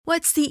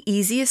What's the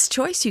easiest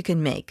choice you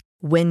can make?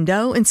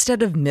 Window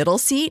instead of middle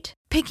seat?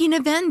 Picking a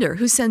vendor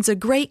who sends a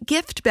great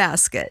gift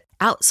basket?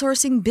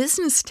 Outsourcing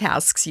business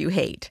tasks you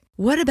hate?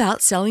 What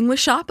about selling with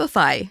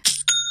Shopify?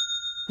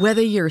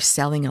 Whether you're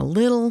selling a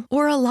little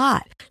or a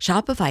lot,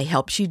 Shopify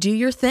helps you do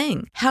your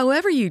thing,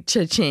 however you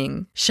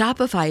cha-ching.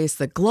 Shopify is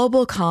the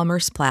global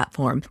commerce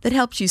platform that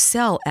helps you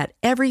sell at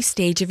every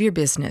stage of your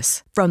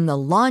business. From the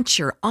launch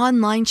your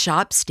online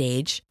shop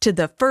stage to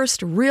the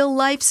first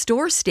real-life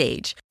store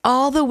stage,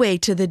 all the way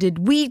to the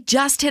did we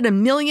just hit a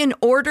million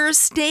orders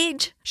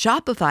stage.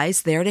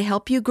 Shopify's there to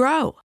help you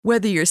grow.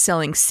 Whether you're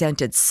selling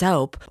scented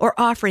soap or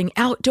offering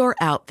outdoor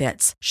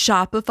outfits,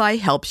 Shopify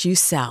helps you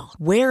sell.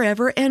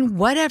 Wherever and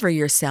whatever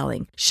you're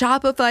selling,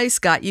 Shopify's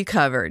got you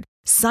covered.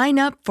 Sign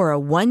up for a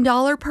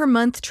 $1 per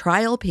month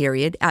trial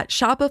period at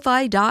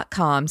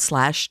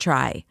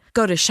shopify.com/try.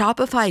 Go to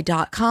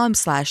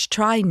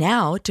shopify.com/try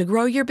now to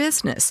grow your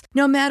business,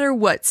 no matter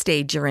what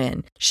stage you're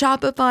in.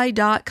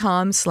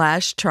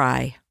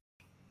 Shopify.com/try.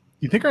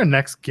 You think our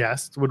next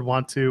guest would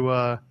want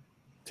to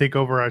take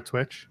over our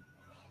Twitch?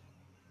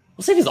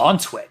 We'll see if he's on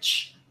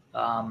Twitch.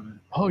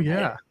 Oh,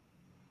 yeah.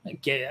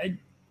 I'd give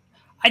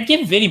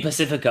Vinny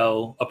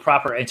Pacifico a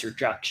proper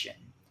introduction,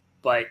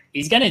 but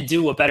he's going to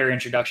do a better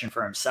introduction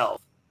for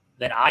himself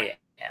than I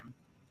am.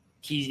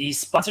 He's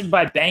sponsored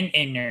by Bang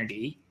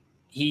Energy.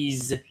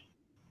 He's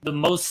the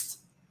most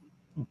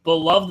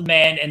beloved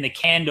man in the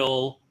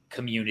candle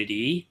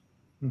community.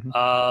 Mm-hmm.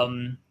 I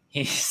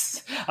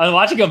was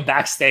watching him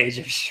backstage.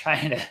 I was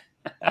trying to.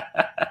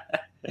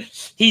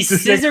 He's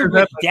scissored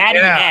with daddy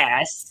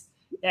ass.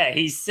 Yeah,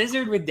 he's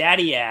scissored with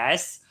daddy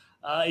ass.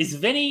 He's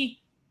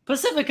Vinny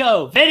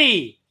Pacifico.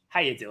 Vinny,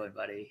 how you doing,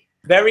 buddy?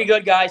 Very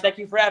good, guys. Thank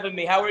you for having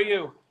me. How are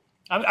you?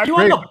 Are you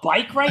on a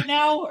bike right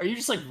now? Are you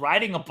just like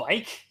riding a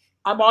bike?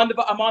 I'm on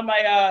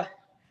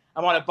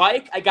a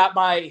bike. I got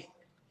my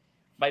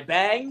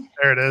bang.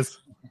 There it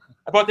is.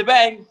 I brought the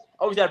bang.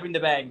 Always gotta bring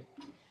the bang.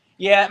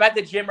 Yeah, I'm at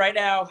the gym right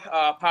now.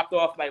 Popped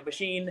off my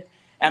machine.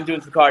 I'm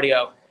doing some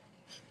cardio.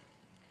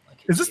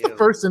 Is this the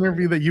first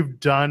interview that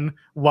you've done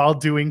while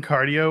doing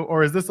cardio,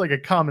 or is this like a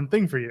common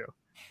thing for you?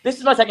 This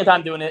is my second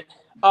time doing it.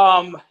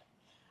 I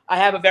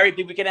have a very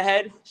big weekend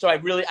ahead, so I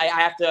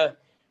have to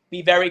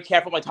be very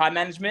careful with my time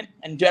management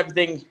and do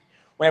everything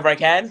whenever I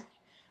can.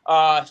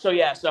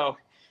 So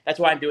that's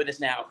why I'm doing this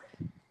now.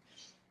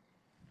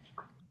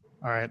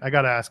 All right, I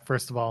gotta ask,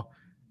 first of all,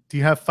 do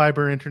you have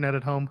fiber internet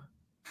at home?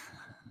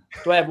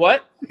 Do I have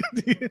what?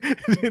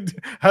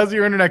 How's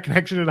your internet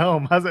connection at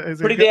home? Is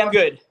Pretty damn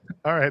good.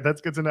 All right,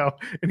 that's good to know.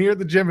 And here at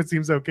the gym, it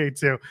seems okay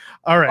too.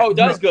 All right. Oh, it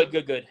does.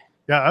 Good.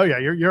 Yeah. Oh, yeah.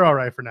 You're all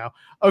right for now.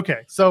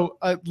 Okay. So,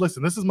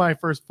 listen, this is my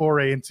first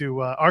foray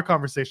into our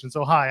conversation.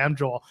 So, hi, I'm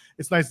Joel.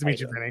 It's nice to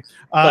meet you, Vinny.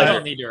 I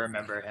don't need to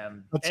remember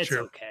him. That's true.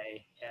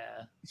 Okay.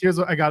 Yeah. Here's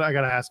what I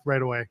gotta ask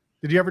right away.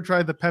 Did you ever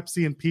try the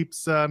Pepsi and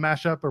Peeps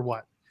mashup or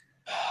what?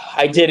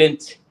 I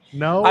didn't.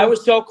 No. I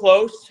was so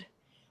close,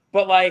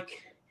 but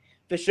like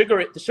the sugar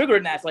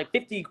in that's like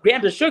 50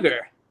 grams of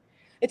sugar.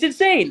 It's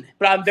insane,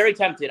 but I'm very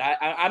tempted.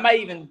 I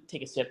might even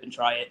take a sip and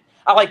try it.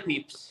 I like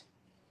Peeps.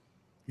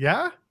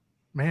 Yeah?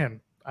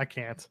 Man, I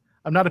can't.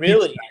 I'm not a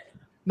really? Peeps guy.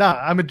 Nah,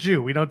 I'm a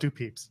Jew. We don't do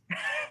Peeps.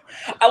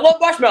 I love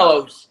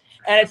marshmallows.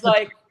 And it's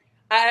like,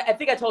 I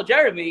think I told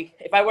Jeremy,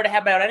 if I were to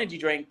have my own energy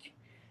drink,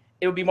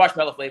 it would be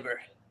marshmallow flavor.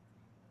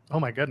 Oh,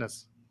 my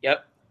goodness.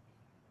 Yep.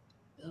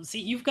 See,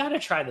 you've got to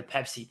try the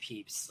Pepsi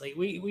Peeps. Like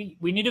we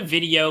need a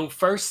video,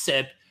 first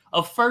sip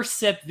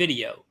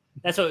video.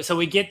 That's what, so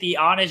we get the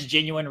honest,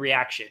 genuine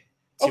reaction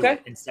to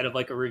it instead of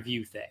like a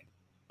review thing.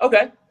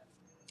 Okay.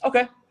 I'll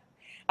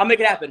make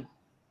it happen.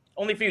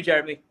 Only for you,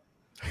 Jeremy.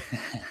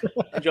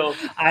 Joel.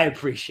 I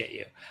appreciate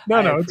you. No,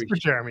 it's for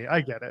Jeremy.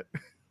 I get it.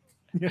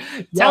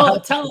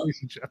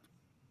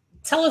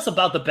 Tell us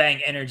about the Bang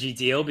Energy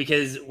deal,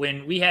 because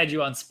when we had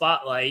you on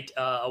Spotlight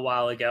a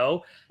while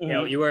ago, you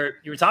know, you were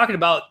talking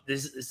about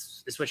this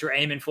is what you're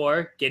aiming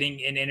for,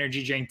 getting an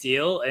energy drink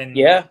deal, and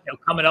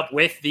coming up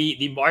with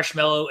the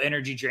marshmallow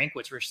energy drink,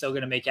 which we're still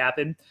going to make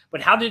happen.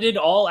 But how did it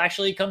all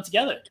actually come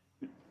together?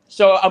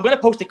 So I'm going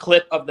to post a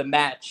clip of the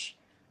match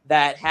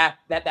that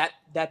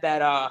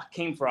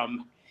came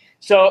from.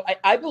 So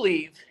I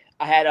believe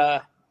I had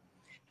a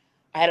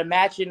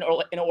match in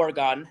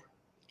Oregon.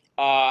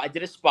 I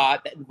did a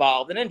spot that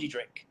involved an energy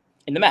drink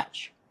in the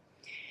match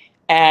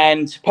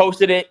and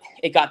posted it.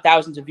 It got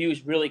thousands of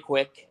views really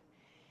quick.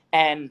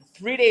 And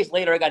 3 days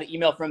later, I got an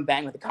email from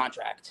Bang with a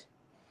contract.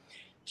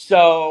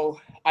 So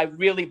I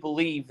really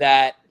believe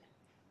that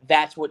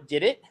that's what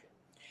did it.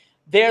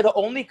 They're the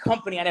only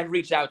company I never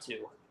reached out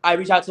to. I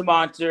reached out to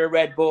Monster,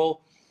 Red Bull.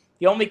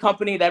 The only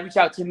company that reached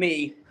out to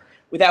me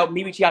without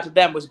me reaching out to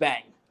them was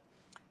Bang.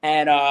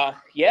 And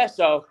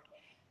so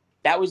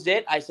that was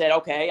it. I said,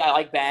 okay, I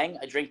like Bang.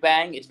 I drink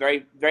Bang. It's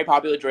very, very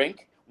popular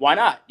drink. Why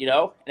not? You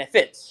know, and it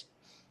fits.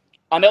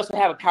 They also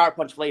have a Power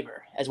Punch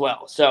flavor as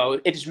well. So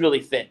it just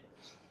really fit.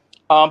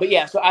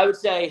 So I would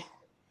say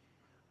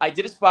I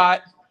did a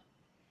spot,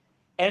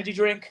 energy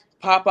drink,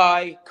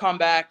 Popeye,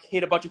 comeback,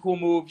 hit a bunch of cool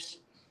moves,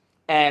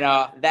 and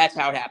that's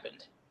how it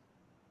happened.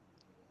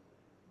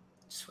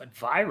 Just went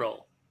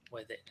viral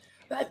with it.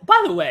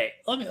 By the way,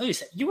 let me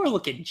say, you were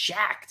looking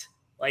jacked.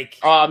 Like,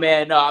 oh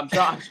man, no, I'm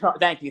trying.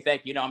 Thank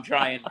you. No, I'm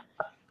trying.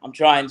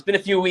 It's been a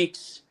few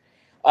weeks,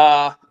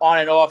 on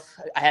and off.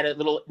 I had a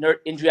little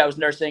injury I was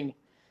nursing,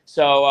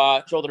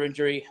 so shoulder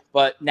injury.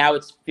 But now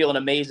it's feeling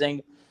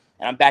amazing,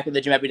 and I'm back in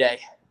the gym every day.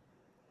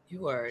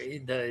 you are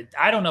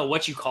I don't know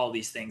what you call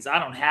these things. I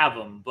don't have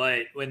them,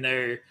 but when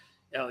they're,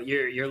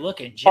 you're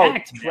looking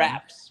jacked.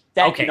 Traps.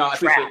 Thank you. No, I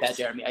appreciate traps. that,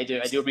 Jeremy. I do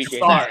appreciate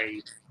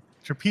Sorry.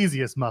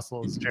 Trapezius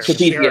muscles, Jeremy.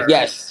 Trapezius,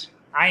 yes.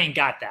 I ain't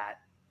got that.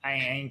 I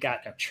ain't got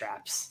no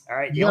traps. All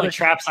right. The You only gotta-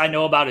 traps I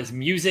know about is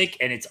music,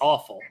 and it's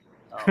awful.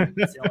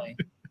 It's the only...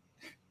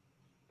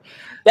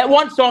 That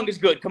one song is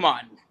good. Come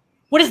on.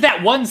 What is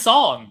that one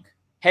song?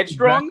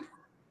 Headstrong?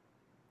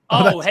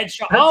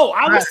 Headshot.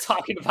 I was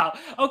talking about.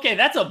 Okay,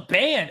 that's a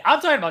band.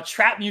 I'm talking about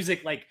trap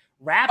music, like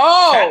rap.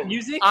 Trap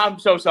music. I'm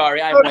so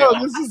sorry.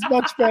 No, this is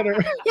much better.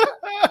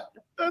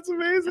 That's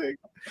amazing.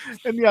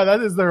 And yeah,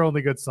 that is their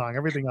only good song.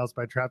 Everything else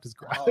by Trapped is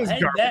garbage.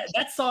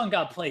 That song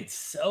got played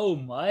so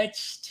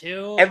much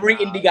too. Every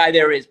indie guy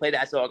there is played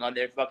that song on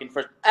their fucking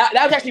first. That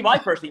was actually my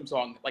first theme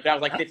song. Like I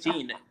was like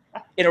 15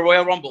 in a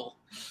Royal Rumble,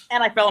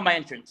 and I fell on my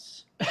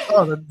entrance.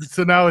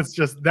 So now it's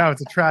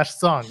a trash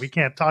song. We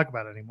can't talk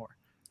about it anymore.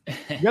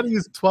 You got to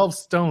use 12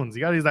 Stones.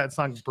 You got to use that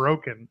song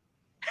Broken.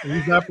 I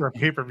used that for a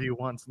pay-per-view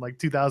once in like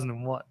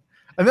 2001.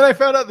 And then I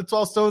found out the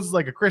 12 Stones is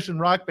like a Christian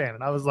rock band,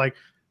 and I was like,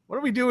 what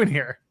are we doing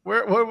here? Why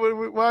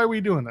are we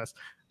doing this?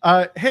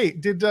 Hey,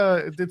 did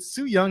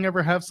Sue Young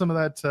ever have some of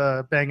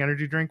that Bang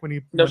energy drink when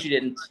he? No, she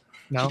didn't.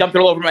 No? She dumped it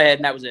all over my head,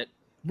 and that was it.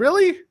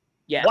 Really?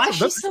 Yeah. Why is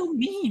she so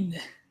mean?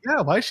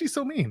 Yeah, why is she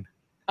so mean?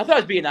 I thought I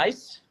was being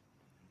nice.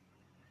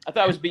 I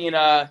thought I was being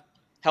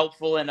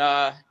helpful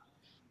and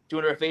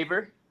doing her a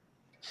favor.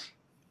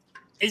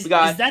 We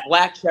got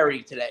black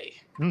cherry today.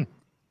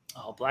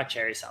 Oh, black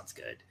cherry sounds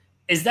good.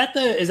 Is that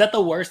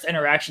the worst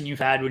interaction you've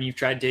had when you've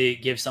tried to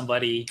give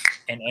somebody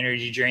an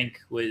energy drink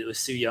with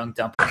Sue Young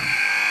dumping?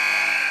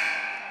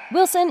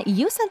 Wilson,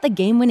 you sent the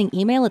game-winning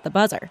email at the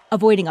buzzer,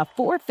 avoiding a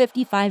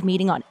 4:55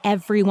 meeting on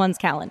everyone's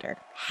calendar.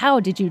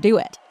 How did you do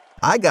it?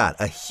 I got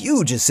a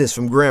huge assist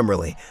from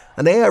Grammarly,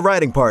 an AI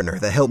writing partner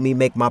that helped me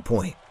make my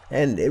point.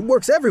 And it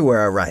works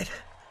everywhere I write.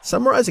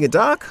 Summarizing a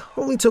doc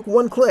only took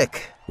one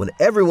click. When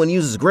everyone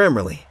uses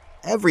Grammarly,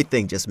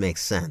 everything just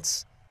makes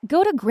sense.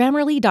 Go to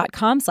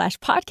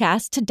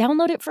Grammarly.com/podcast to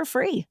download it for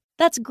free.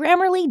 That's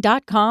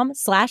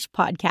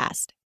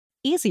Grammarly.com/podcast.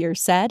 Easier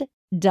said,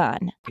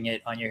 done.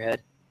 It on your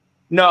head.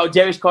 No,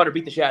 Darius Carter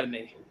beat the shit out of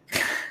me.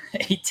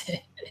 He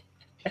did.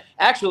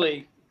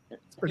 Actually,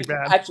 It's pretty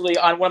bad. Actually,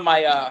 on one of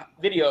my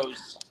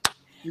videos,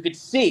 you could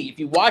see, if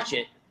you watch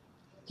it,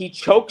 he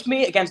choked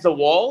me against the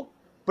wall,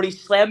 but he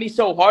slammed me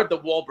so hard the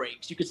wall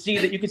breaks. You could see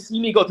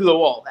me go through the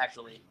wall,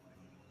 actually.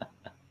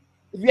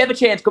 If you have a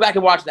chance, go back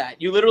and watch that.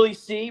 You literally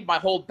see my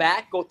whole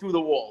back go through the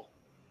wall.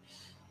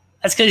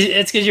 That's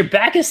because your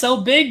back is so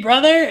big,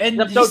 brother. And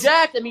I'm so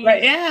jacked. I mean,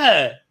 right,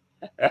 yeah.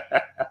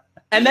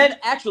 And then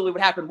actually, what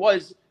happened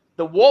was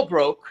the wall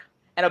broke,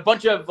 and a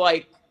bunch of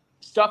like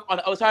stuff on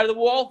the other side of the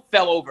wall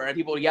fell over, and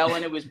people were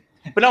yelling.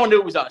 But no one knew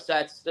it was us.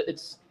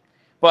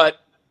 But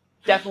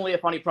definitely a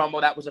funny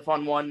promo. That was a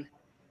fun one.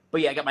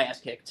 But yeah, I got my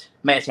ass kicked.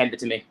 My ass handed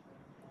to me.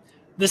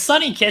 The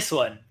Sunny Kiss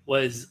one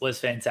was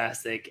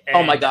fantastic.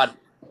 Oh my God.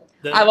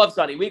 I love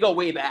Sunny. We go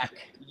way back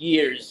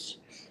years.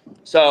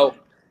 So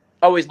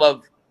always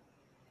love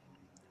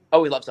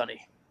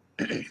Sunny.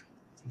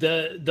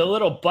 The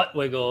little butt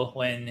wiggle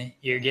when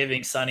you're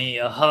giving Sunny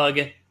a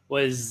hug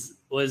was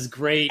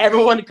great.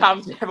 Everyone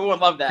commented. Everyone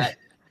loved that.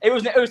 It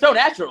was so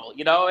natural,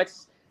 you know.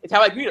 It's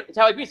how I greet him. It's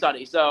how I greet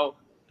Sunny. So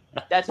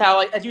that's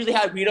usually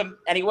how I greet him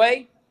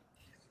anyway.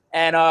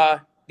 And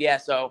yeah,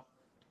 so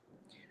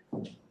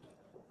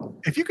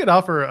If you could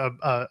offer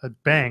a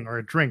bang or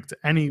a drink to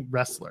any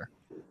wrestler,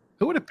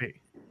 who would it be?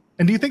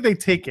 And do you think they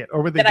take it,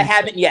 or would they? That I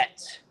haven't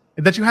yet.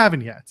 That you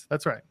haven't yet.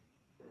 That's right.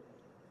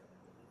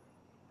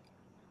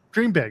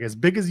 Dream big, as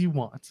big as you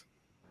want.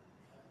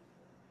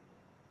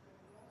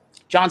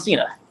 John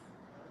Cena.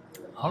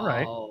 All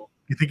right. Oh.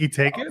 You think he'd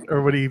take it,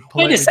 or would he?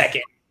 Wait a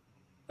second.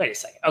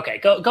 Okay,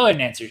 go ahead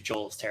and answer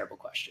Joel's terrible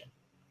question.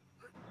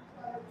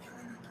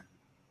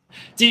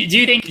 Do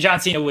you think John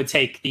Cena would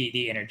take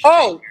the energy?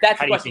 Oh, drink? that's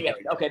How the do you question. think Yeah.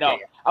 it would Okay, go? no.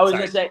 Yeah. I was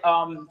Sorry. gonna say,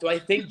 do I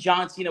think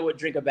John Cena would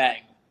drink a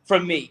bang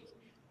from me?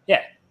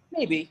 Yeah.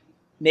 Maybe.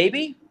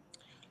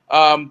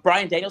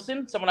 Bryan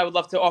Danielson, someone I would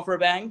love to offer a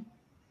bang.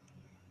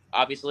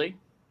 Obviously.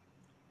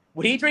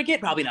 Would he drink it?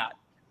 Probably not.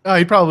 Oh,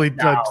 he'd probably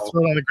No.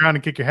 throw it on the ground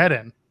and kick your head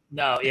in.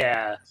 No,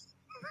 yeah.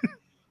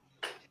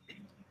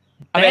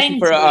 I'm asking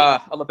for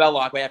Bangs- a label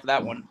lock right after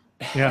that one.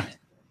 Yeah.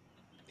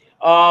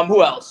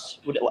 Who else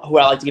who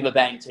I like to give a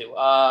bang to?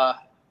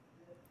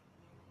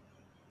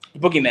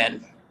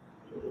 Boogeyman.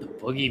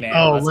 Boogeyman.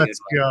 Oh, that's a let's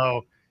good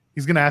one. go.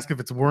 He's gonna ask if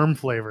it's worm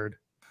flavored.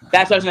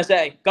 That's what I was gonna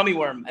say. Gummy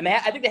worm. And I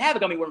think they have a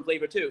gummy worm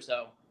flavor too.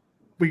 So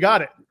We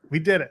got it. We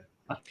did it.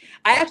 I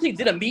actually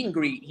did a meet and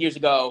greet years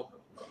ago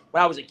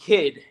when I was a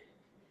kid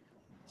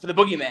for the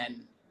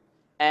Boogeyman.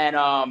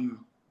 And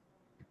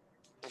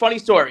funny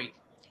story.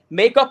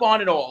 makeup on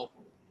and all.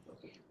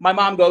 My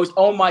mom goes,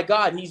 "Oh my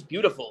God, he's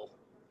beautiful."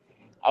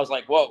 I was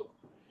like, "Whoa."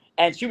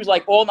 And she was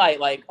like all night,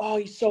 like, "Oh,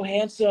 he's so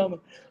handsome.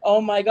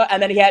 Oh my God."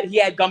 And then he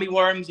had gummy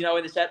worms, in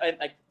the set,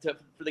 like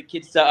for the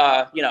kids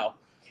to,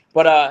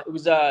 But it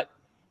was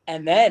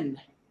and then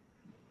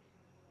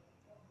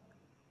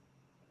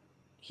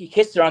he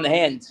kissed her on the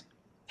hand.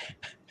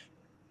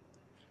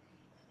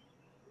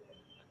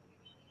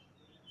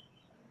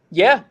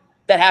 Yeah,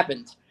 that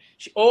happened.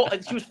 She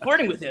was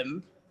flirting with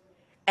him,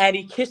 and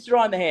he kissed her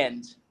on the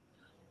hand.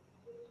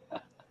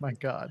 My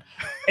God.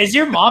 Is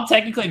your mom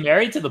technically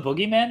married to the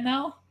boogeyman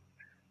now?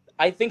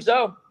 I think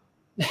so.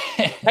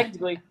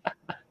 Technically.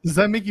 Does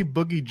that make you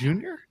Boogie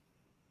Jr.?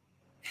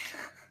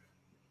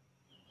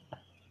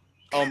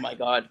 Oh my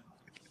God.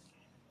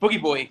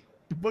 Boogie Boy.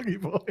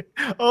 Boogie Boy.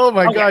 Oh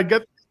my God.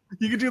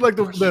 You could do like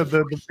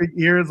the big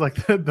ears, like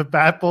the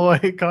Bat Boy.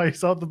 Call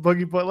yourself the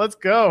Boogie Boy. Let's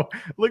go.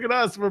 Look at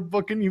us. We're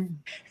booking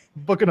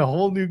a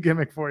whole new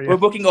gimmick for you. We're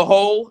booking a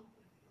whole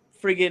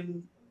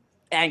friggin'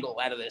 angle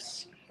out of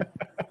this.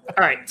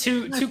 All right,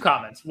 two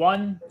comments.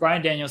 One,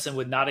 Bryan Danielson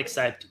would not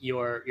accept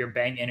your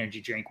Bang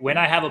energy drink. When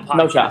I have a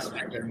podcast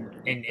with him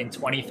in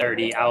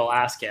 2030, I will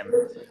ask him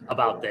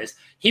about this.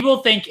 He will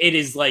think it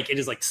is like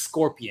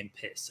scorpion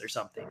piss or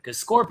something, because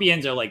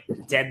scorpions are like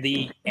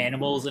deadly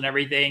animals and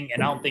everything,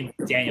 and I don't think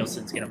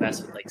Danielson's gonna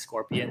mess with like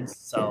scorpions,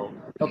 so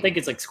I don't think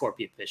it's like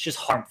scorpion piss. Just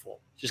harmful,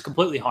 just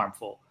completely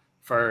harmful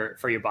for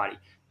your body.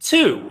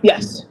 Two.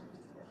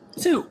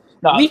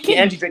 No, the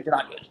energy drinks are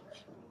not good.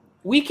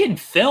 We can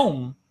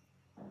film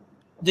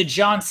the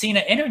John Cena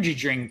energy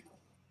drink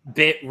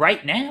bit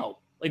right now.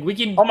 Like we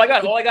can. Oh my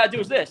God! All I gotta do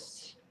is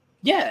this.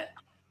 Yeah.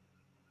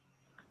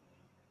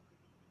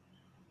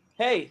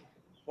 Hey,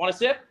 want a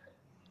sip?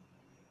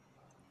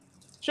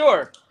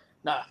 Sure.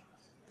 Nah.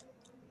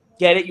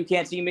 Get it? You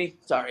can't see me.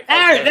 Sorry.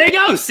 There you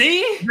go.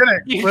 See?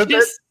 You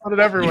just put it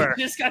everywhere.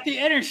 You just got the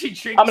energy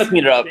drink. I'm gonna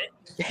clean it up.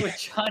 With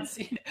John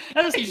Cena.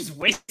 I was just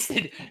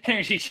wasted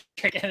energy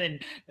drink and then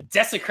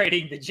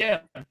desecrating the gym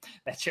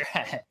that you're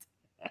at.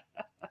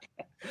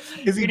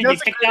 Is he gonna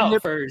get kicked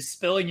out for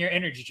spilling your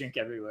energy drink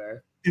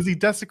everywhere? Is he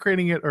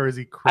desecrating it or is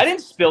he? I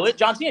didn't spill it.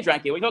 John Cena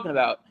drank it. What are you talking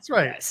about? That's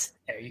right. Yes.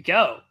 There you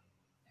go.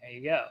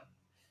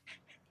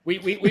 We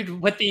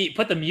put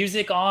the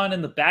music on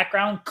in the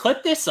background.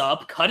 Clip this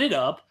up. Cut it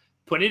up.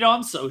 Put it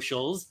on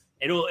socials.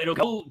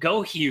 It'll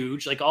go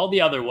huge like all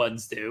the other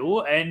ones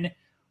do, and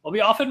we'll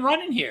be off and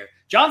running here.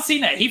 John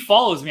Cena, he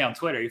follows me on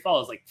Twitter. He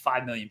follows like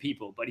 5 million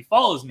people, but he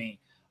follows me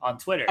on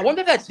Twitter. I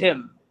wonder if that's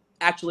him.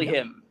 Actually,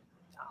 him.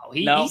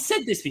 He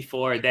said this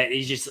before, that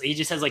he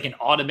just has like an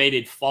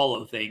automated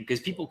follow thing because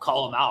people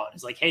call him out.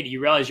 It's like, hey, do you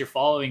realize you're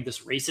following this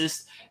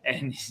racist?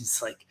 And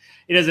he's like,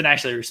 he doesn't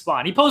actually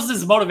respond. He posts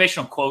his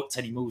motivational quotes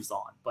and he moves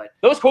on. But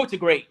those quotes are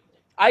great.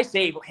 I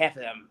save half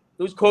of them.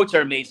 Those quotes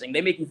are amazing.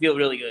 They make me feel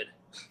really good.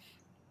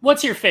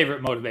 What's your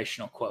favorite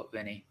motivational quote,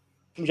 Vinny?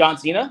 From John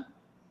Cena?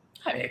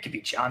 I mean, it could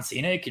be John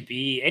Cena. It could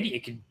be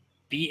It could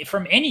be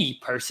from any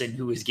person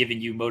who is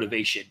giving you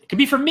motivation. It could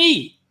be from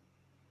me.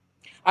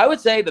 I would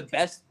say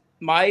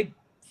my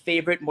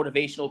favorite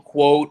motivational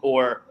quote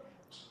or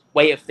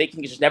way of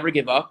thinking is just never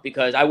give up,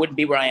 because I wouldn't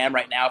be where I am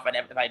right now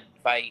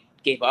if I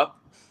gave up.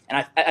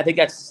 And I think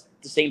that's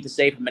the same to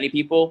say for many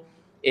people,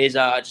 is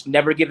just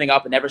never giving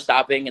up and never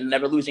stopping and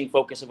never losing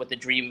focus of your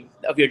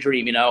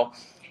dream.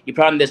 You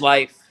put on this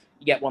life,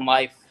 you get one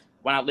life.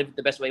 Why not live it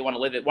the best way you want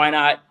to live it? Why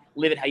not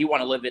live it how you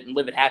want to live it and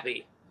live it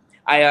happy?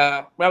 When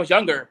I was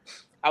younger,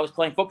 I was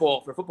playing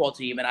football for a football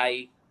team, and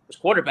I was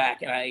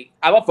quarterback, and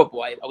I love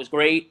football. I was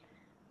great,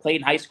 played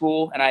in high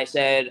school, and I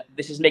said,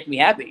 this is making me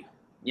happy,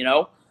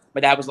 My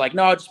dad was like,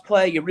 no, just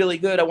play. You're really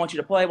good. I want you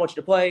to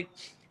play.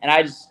 And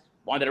I just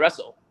wanted to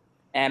wrestle.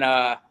 And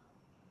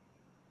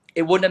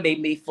it wouldn't have made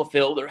me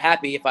fulfilled or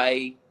happy if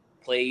I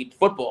played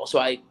football. So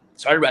I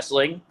started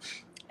wrestling,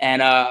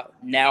 and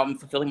now I'm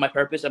fulfilling my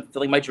purpose. I'm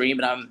fulfilling my dream,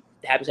 and I'm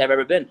the happiest I've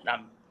ever been. And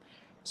I'm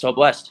so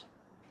blessed.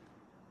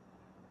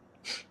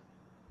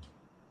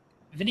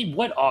 Vinny,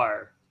 what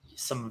are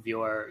some of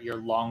your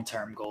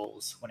long-term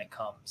goals when it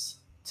comes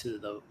to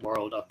the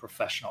world of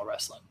professional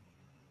wrestling?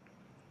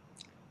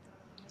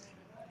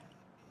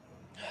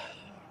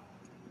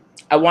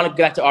 I want to get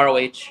back to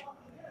ROH.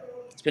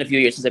 It's been a few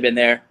years since I've been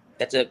there.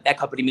 That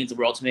company means the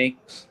world to me,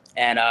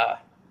 and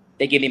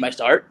they gave me my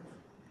start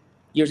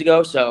years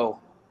ago. So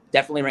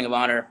definitely Ring of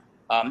Honor.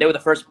 They were the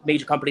first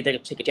major company to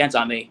take a chance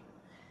on me.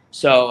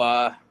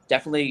 So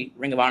definitely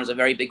Ring of Honor is a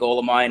very big goal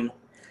of mine.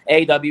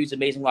 AEW is an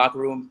amazing locker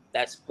room.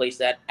 That's a place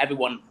that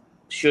everyone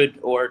should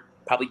or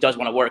probably does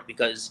want to work,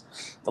 because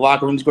the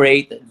locker room's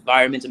great, the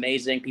environment's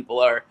amazing, people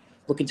are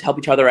looking to help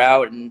each other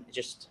out, and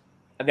just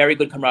a very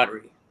good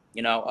camaraderie.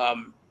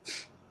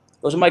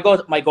 Those are my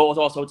goals. My goal is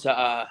also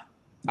to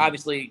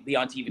obviously be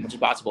on TV, which is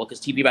possible, because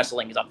TV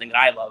wrestling is something that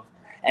I love,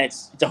 and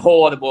it's a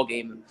whole other ball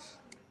game.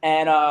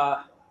 And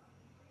I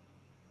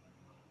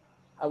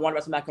want to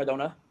wrestle Matt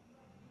Cardona.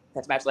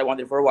 That's a match that I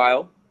wanted for a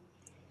while.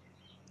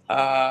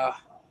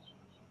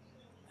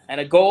 And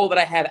a goal that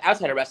I have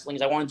outside of wrestling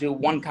is I want to do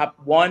one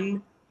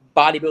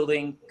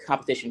bodybuilding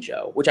competition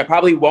show, which I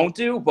probably won't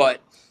do,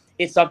 but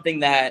it's something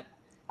that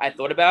I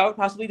thought about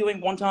possibly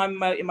doing one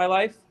time in my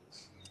life.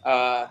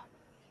 And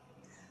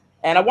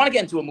I want to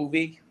get into a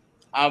movie.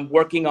 I'm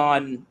working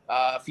on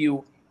a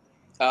few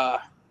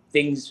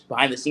things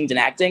behind the scenes in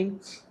acting.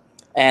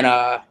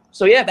 And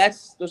so, yeah,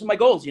 those are my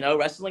goals. You know,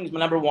 wrestling is my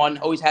number one,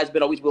 always has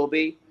been, always will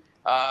be.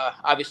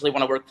 Obviously,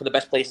 want to work for the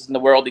best places in the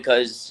world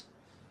because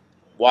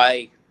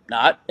why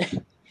not?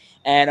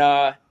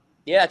 And,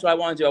 yeah, that's what I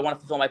want to do. I want to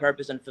fulfill my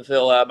purpose and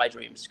fulfill my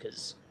dreams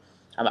because,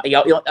 like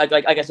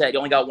I said, you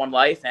only got one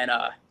life. And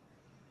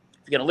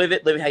if you're going to live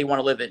it how you want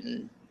to live it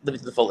and live it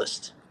to the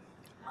fullest.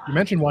 You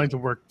mentioned wanting to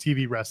work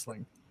TV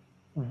wrestling,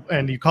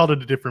 and you called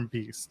it a different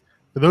beast.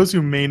 For those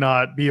who may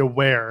not be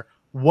aware,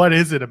 what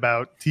is it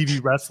about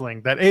TV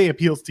wrestling that A,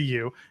 appeals to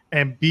you,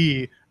 and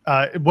B,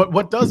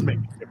 what does make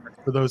it different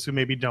for those who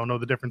maybe don't know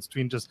the difference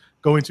between just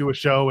going to a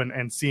show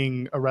and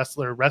seeing a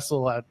wrestler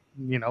wrestle at,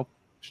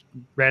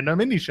 random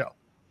indie show?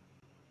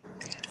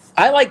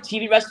 I like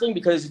TV wrestling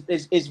because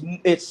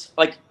it's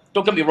like,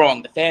 don't get me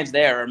wrong, the fans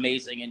there are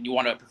amazing and you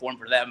want to perform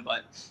for them,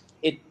 but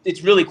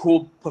it's really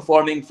cool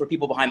performing for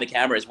people behind the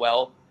camera as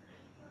well.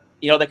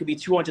 You know, there could be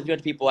 200,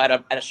 300 people at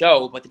a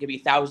show, but there could be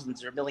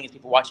thousands or millions of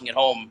people watching at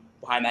home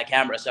behind that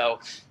camera.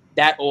 So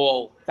that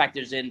all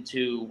factors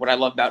into what I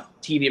love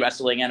about TV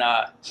wrestling. And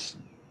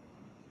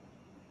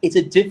it's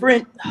a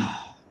different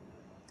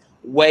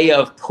way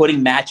of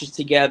putting matches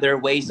together,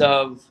 ways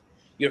of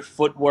your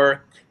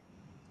footwork,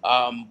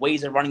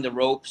 ways of running the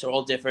ropes are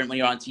all different when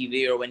you're on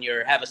TV or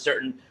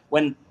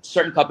when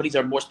certain companies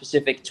are more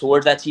specific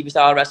towards that TV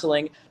style of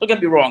wrestling. Don't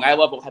get me wrong, I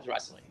love all types of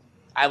wrestling.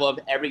 I love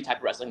every type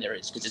of wrestling there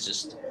is because it's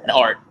just an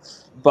art.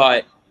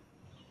 But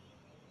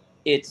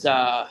it's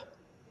I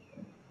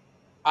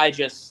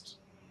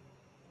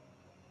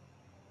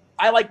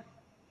like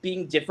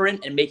being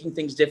different and making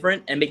things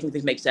different and making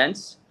things make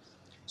sense.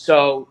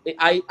 So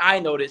I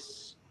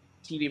notice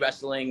TV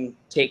wrestling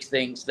takes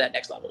things to that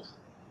next level.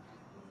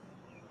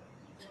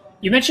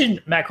 You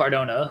mentioned Matt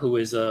Cardona, who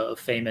is a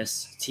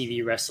famous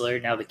TV wrestler,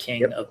 now the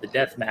king of the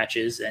death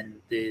matches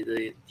and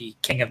the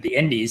king of the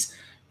indies,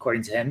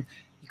 according to him.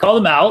 He called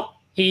him out.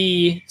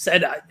 He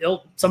said,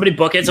 somebody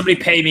book it, somebody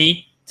pay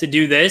me to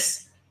do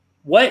this.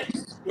 What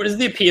is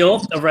the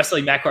appeal of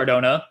wrestling Matt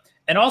Cardona?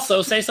 And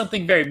also say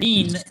something very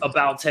mean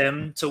about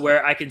him to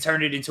where I can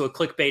turn it into a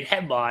clickbait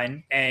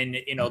headline and,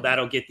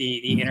 that'll get the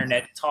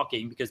internet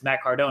talking because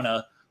Matt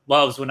Cardona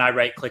loves when I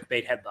write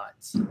clickbait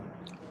headlines.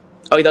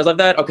 Oh, he does love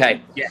that?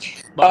 Okay. Yeah.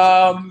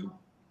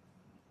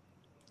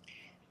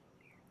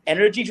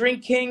 Energy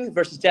Drink King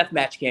versus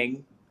Deathmatch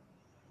King.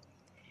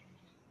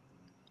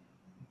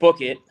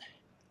 Book it.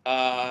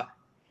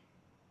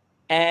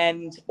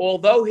 And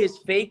although his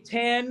fake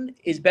tan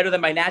is better than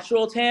my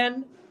natural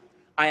tan,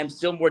 I am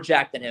still more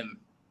jacked than him,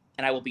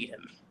 and I will beat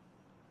him.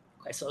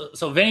 Okay,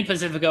 so Vinny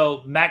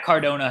Pacifico, Matt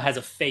Cardona has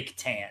a fake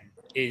tan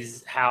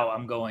is how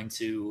I'm going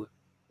to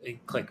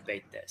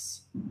clickbait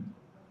this.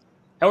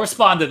 He'll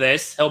respond to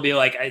this. He'll be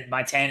like,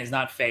 "My tan is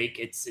not fake.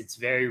 It's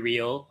very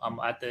real. I'm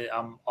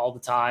all the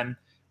time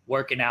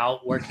working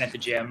out, working at the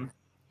gym,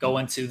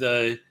 going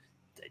to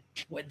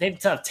they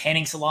have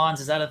tanning salons.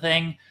 Is that a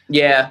thing?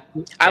 Yeah.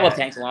 I love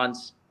tanning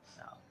salons.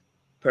 No.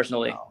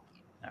 Personally. Oh,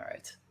 all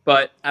right.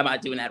 But I'm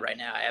not doing that right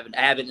now. I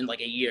haven't in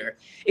like a year.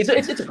 It's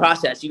a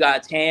process. You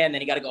got to tan,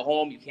 then you got to go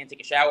home. You can't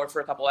take a shower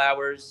for a couple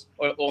hours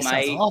or all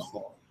night. Sounds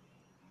awful.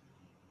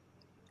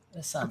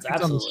 This sounds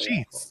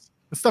absolutely awful.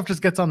 The stuff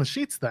just gets on the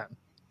sheets then.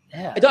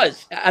 Yeah, it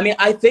does. I mean,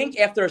 I think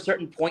after a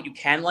certain point you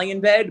can lay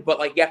in bed, but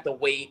like you have to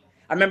wait.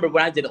 I remember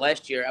when I did it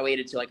last year, I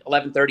waited till like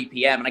 11:30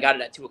 p.m. and I got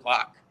it at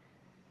 2:00.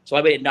 So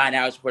I waited 9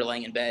 hours before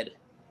laying in bed.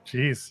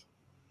 Jeez.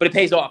 But it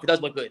pays off. It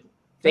does look good.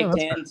 Fake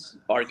tans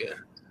are good.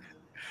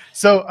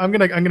 So I'm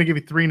gonna give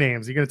you three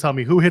names. You're gonna tell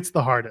me who hits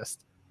the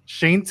hardest: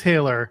 Shane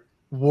Taylor,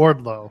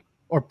 Wardlow,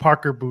 or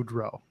Parker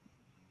Boudreaux.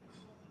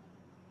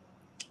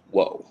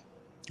 Whoa.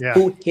 Yeah.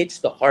 Who hits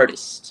the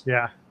hardest?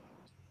 Yeah.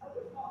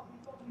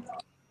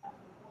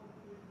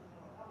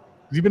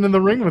 You've been in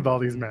the ring with all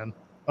these men,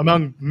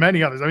 among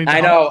many others. I mean, I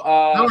know.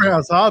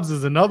 Powerhouse Hobbs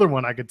is another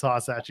one I could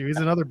toss at you. He's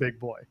another big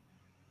boy.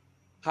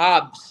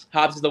 Hobbs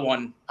is the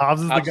one.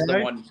 Hobbs is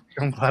the one.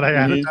 I'm glad I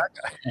added that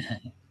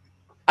guy.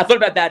 I thought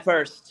about that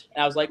first,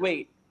 and I was like,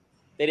 wait,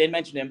 they didn't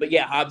mention him. But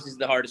yeah, Hobbs is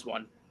the hardest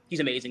one. He's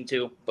amazing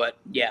too, but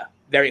yeah,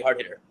 very hard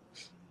hitter.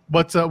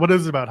 What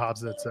is it about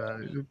Hobbs that's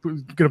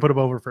gonna put him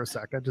over for a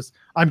sec?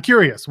 I'm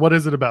curious. What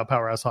is it about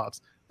Powerhouse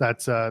Hobbs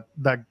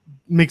that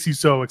makes you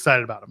so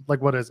excited about him?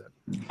 Like, what is it?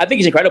 I think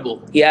he's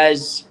incredible. He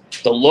has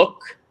the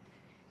look.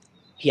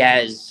 He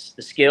has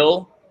the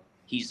skill.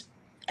 He's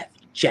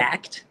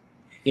jacked.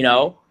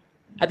 I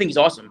think he's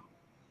awesome.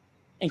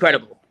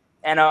 Incredible.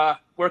 And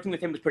working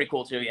with him was pretty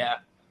cool too. Yeah,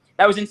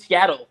 that was in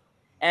Seattle.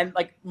 And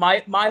like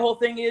my whole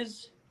thing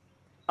is,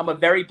 I'm a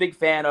very big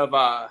fan of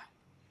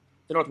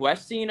the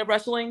Northwest scene of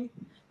wrestling.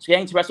 So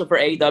getting to wrestle for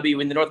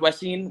AEW in the Northwest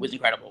scene was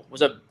incredible. It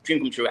was a dream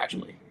come true,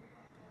 actually.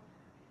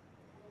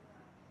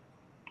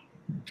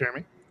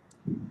 Jeremy?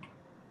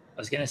 I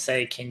was going to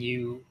say, can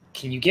you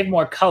can you give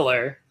more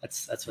color?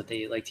 That's what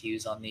they like to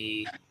use on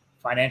the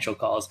financial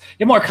calls.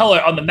 Give more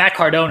color on the Matt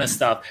Cardona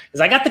stuff,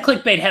 because I got the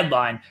clickbait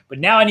headline, but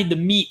now I need the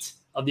meat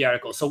of the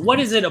article. So what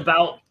is it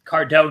about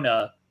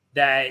Cardona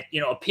that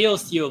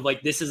appeals to you of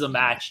like, this is a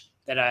match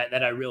that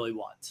I really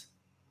want?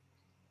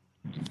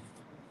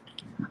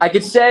 I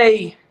could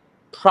say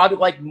probably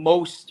like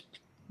most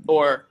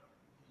younger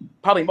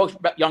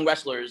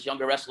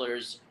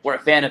wrestlers were a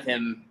fan of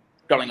him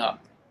growing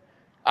up.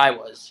 I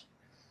was.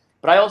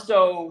 But I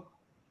also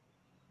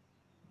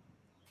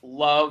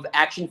love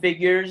action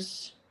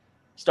figures,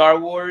 Star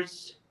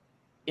Wars,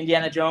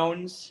 Indiana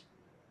Jones,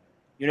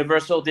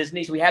 Universal,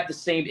 Disney. So we have the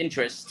same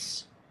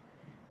interests.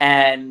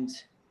 And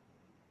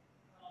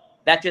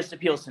that just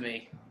appeals to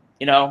me,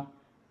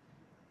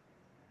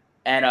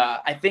 And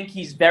I think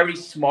he's very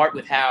smart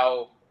with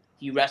how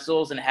he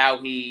wrestles and how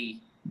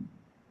he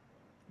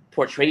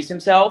portrays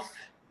himself.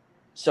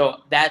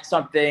 So that's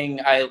something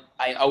I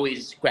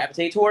always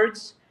gravitate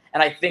towards.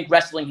 And I think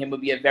wrestling him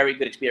would be a very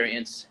good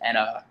experience. And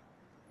I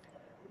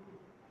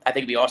think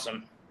it'd be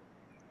awesome.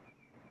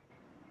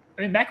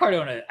 I mean, Matt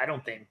Cardona, I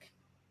don't think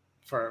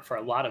for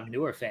a lot of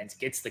newer fans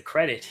gets the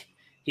credit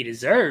he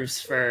deserves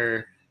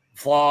for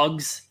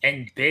vlogs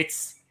and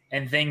bits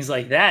and things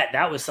like that.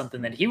 That was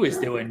something that he was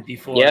doing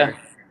before. Yeah,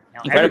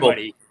 now incredible.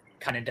 Everybody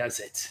kind of does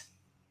it.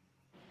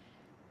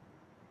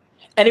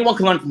 Anyone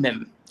can learn from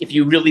him if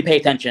you really pay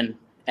attention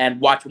and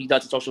watch what he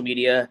does on social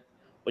media,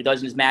 what he does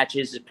in his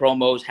matches, his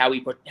promos, how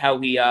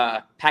he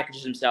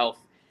packages himself.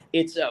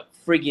 It's a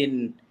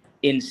friggin'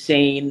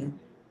 insane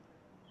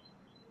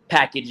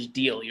package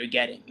deal you're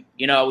getting.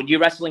 When you're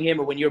wrestling him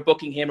or when you're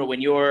booking him or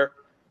when you're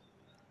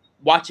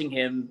watching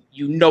him,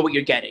 you know what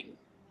you're getting.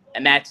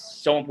 And that's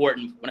so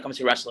important when it comes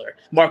to a wrestler.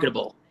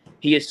 Marketable.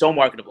 He is so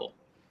marketable.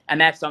 And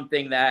that's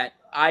something that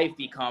I've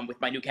become with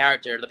my new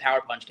character, the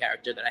Power Punch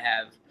character that I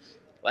have.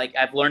 Like,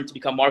 I've learned to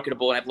become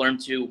marketable, and I've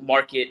learned to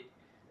market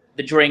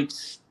the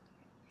drinks,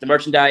 the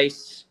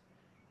merchandise,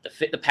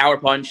 the Power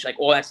Punch. Like,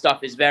 all that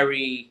stuff is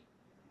very,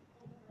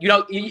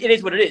 it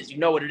is what it is. You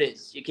know what it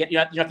is. You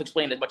don't have to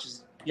explain it as much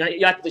as, you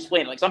don't have to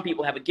explain it. Like, some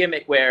people have a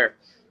gimmick where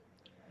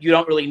you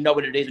don't really know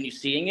what it is when you're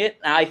seeing it.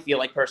 And I feel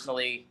like,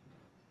 personally,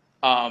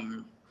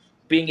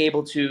 being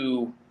able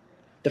to,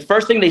 the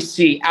first thing they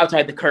see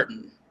outside the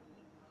curtain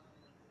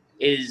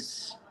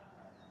is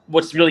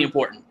what's really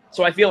important.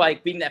 So I feel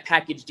like being that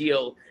package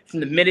deal from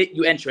the minute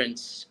you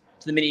entrance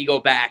to the minute you go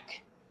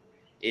back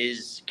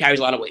carries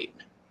a lot of weight.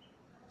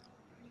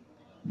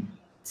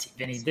 See,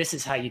 Vinny, this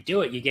is how you do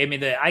it. You gave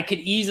me I could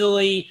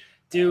easily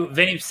do.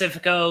 Vinny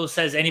Pacifico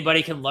says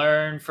anybody can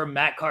learn from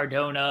Matt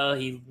Cardona.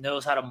 He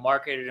knows how to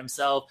market it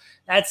himself.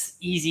 That's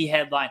easy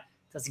headline.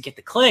 Doesn't get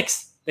the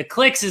clicks. The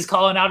clicks is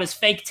calling out his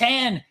fake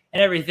tan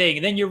and everything.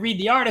 And then you read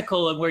the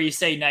article and where you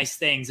say nice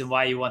things and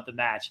why you want the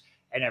match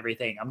and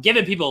everything. I'm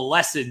giving people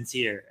lessons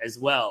here as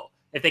well.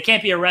 If they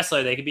can't be a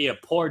wrestler, they can be a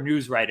poor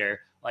news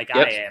writer like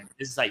I am.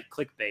 This is like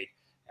clickbait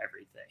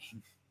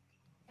everything.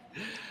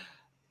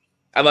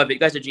 I love it. You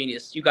guys are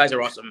genius. You guys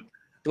are awesome.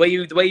 The way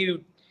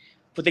you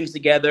put things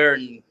together,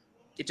 and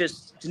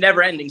it's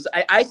never ending. So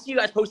I see you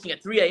guys posting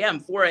at 3 a.m.,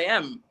 4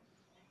 a.m.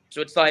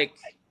 So it's like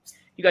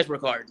you guys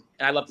work hard,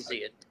 and I love to see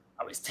it.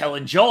 I was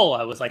telling Joel,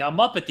 I was like, I'm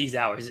up at these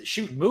hours at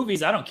shooting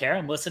movies. I don't care.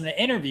 I'm listening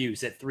to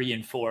interviews at 3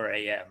 and 4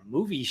 a.m.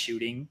 Movie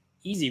shooting,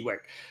 easy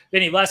work.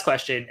 Vinny, last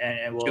question,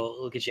 and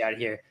we'll get you out of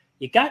here.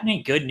 You got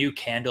any good new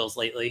candles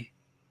lately?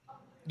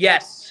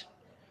 Yes,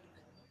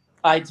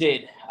 I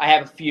did. I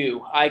have a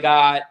few. I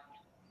got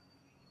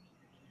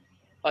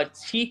a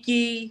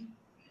Tiki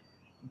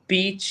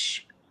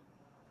Beach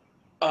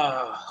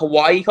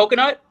Hawaii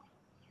coconut,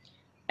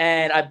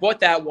 and I bought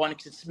that one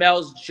because it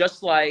smells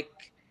just like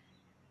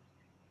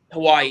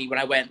Hawaii when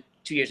I went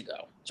 2 years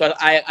ago. So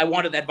I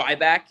wanted that vibe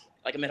back,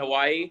 like I'm in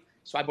Hawaii.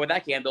 So I bought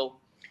that candle.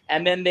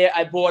 And then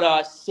I bought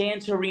a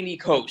Santorini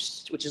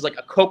Coast, which is like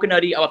a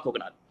coconutty. I love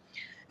coconut.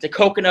 It's a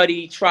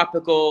coconutty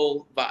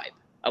tropical vibe.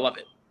 I love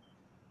it.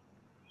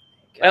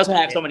 I also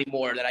have so many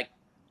more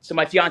so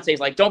my fiance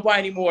is like, don't buy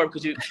any more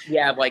because we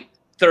have like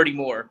 30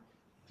 more.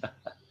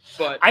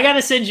 But I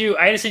gotta send you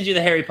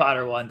the Harry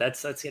Potter one.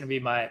 That's gonna be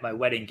my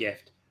wedding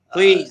gift.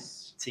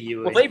 Please. To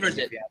you. What flavor is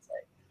it? Fiance.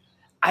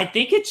 I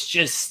think it's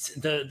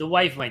just the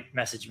wife might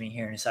message me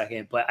here in a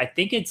second, but I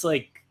think it's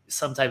like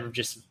some type of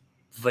just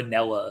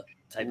vanilla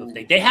type of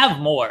thing. They have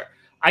more.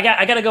 I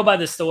got to go by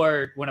the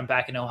store when I'm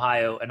back in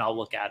Ohio, and I'll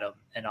look at them,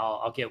 and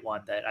I'll get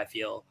one that I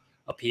feel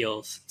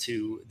appeals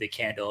to the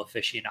candle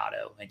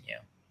aficionado in you.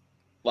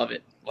 Love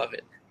it.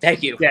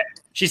 Thank you. Yeah,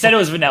 she said it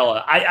was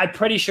vanilla. I'm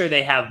pretty sure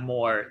they have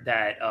more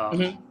that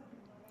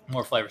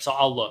more flavor. So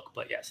I'll look,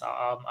 but yes,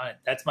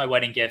 that's my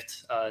wedding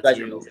gift to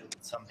you.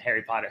 Some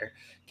Harry Potter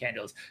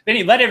candles.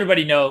 Vinny, let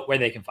everybody know where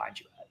they can find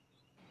you at.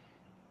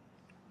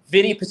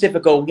 Vinny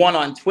Pacifico 1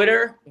 on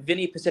Twitter,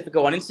 Vinny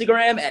Pacifico on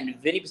Instagram, and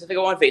Vinny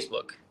Pacifico on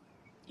Facebook.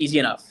 Easy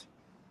enough.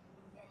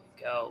 There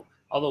you go.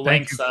 All the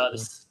links.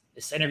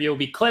 This interview will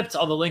be clipped.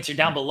 All the links are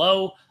down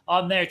below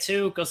on there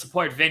too. Go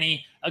support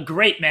Vinny, a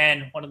great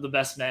man, one of the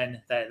best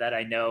men that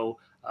I know.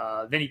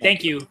 Vinny,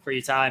 thank you for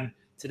your time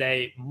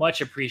today.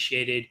 Much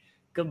appreciated.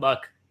 Good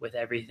luck with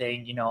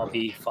everything. You know, I'll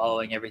be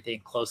following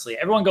everything closely.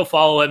 Everyone go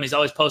follow him. He's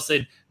always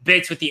posted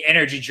bits with the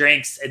energy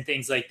drinks and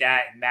things like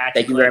that. And match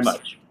Thank you very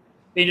much.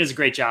 He does a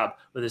great job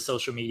with his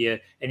social media,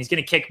 and he's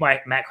going to kick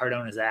Matt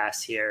Cardona's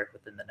ass here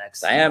within the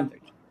next. I am.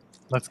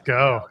 Let's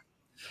go.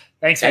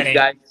 Thanks, Vinny.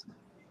 Guys.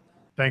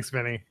 Thanks,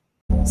 Vinny.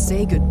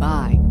 Say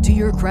goodbye to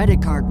your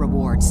credit card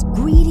rewards.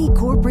 Greedy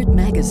corporate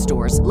mega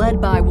stores,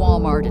 led by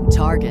Walmart and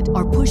Target,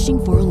 are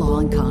pushing for a law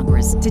in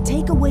Congress to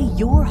take away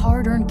your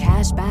hard-earned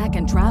cash back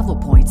and travel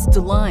points to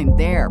line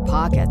their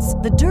pockets.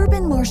 The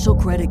Durbin-Marshall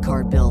credit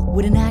card bill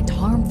would enact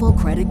harmful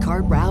credit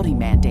card routing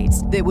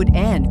mandates that would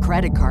end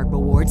credit card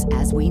rewards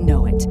as we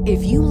know it.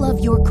 If you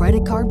love your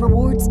credit card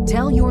rewards,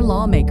 tell your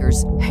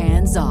lawmakers,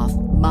 hands off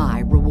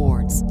my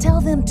rewards.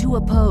 Tell them to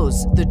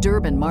oppose the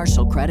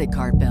Durbin-Marshall credit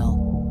card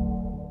bill.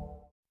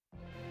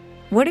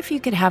 What if you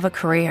could have a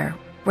career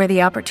where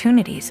the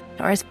opportunities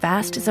are as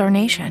vast as our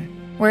nation,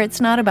 where it's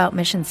not about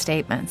mission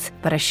statements,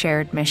 but a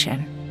shared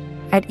mission?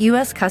 At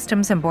U.S.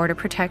 Customs and Border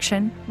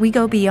Protection, we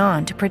go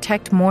beyond to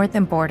protect more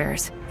than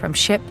borders. From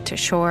ship to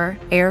shore,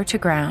 air to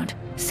ground,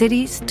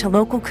 cities to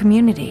local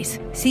communities,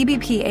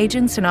 CBP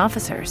agents and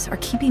officers are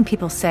keeping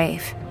people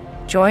safe.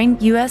 Join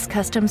U.S.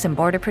 Customs and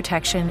Border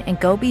Protection and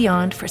go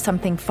beyond for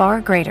something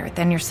far greater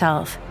than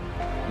yourself.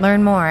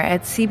 Learn more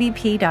at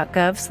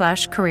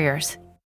cbp.gov/careers.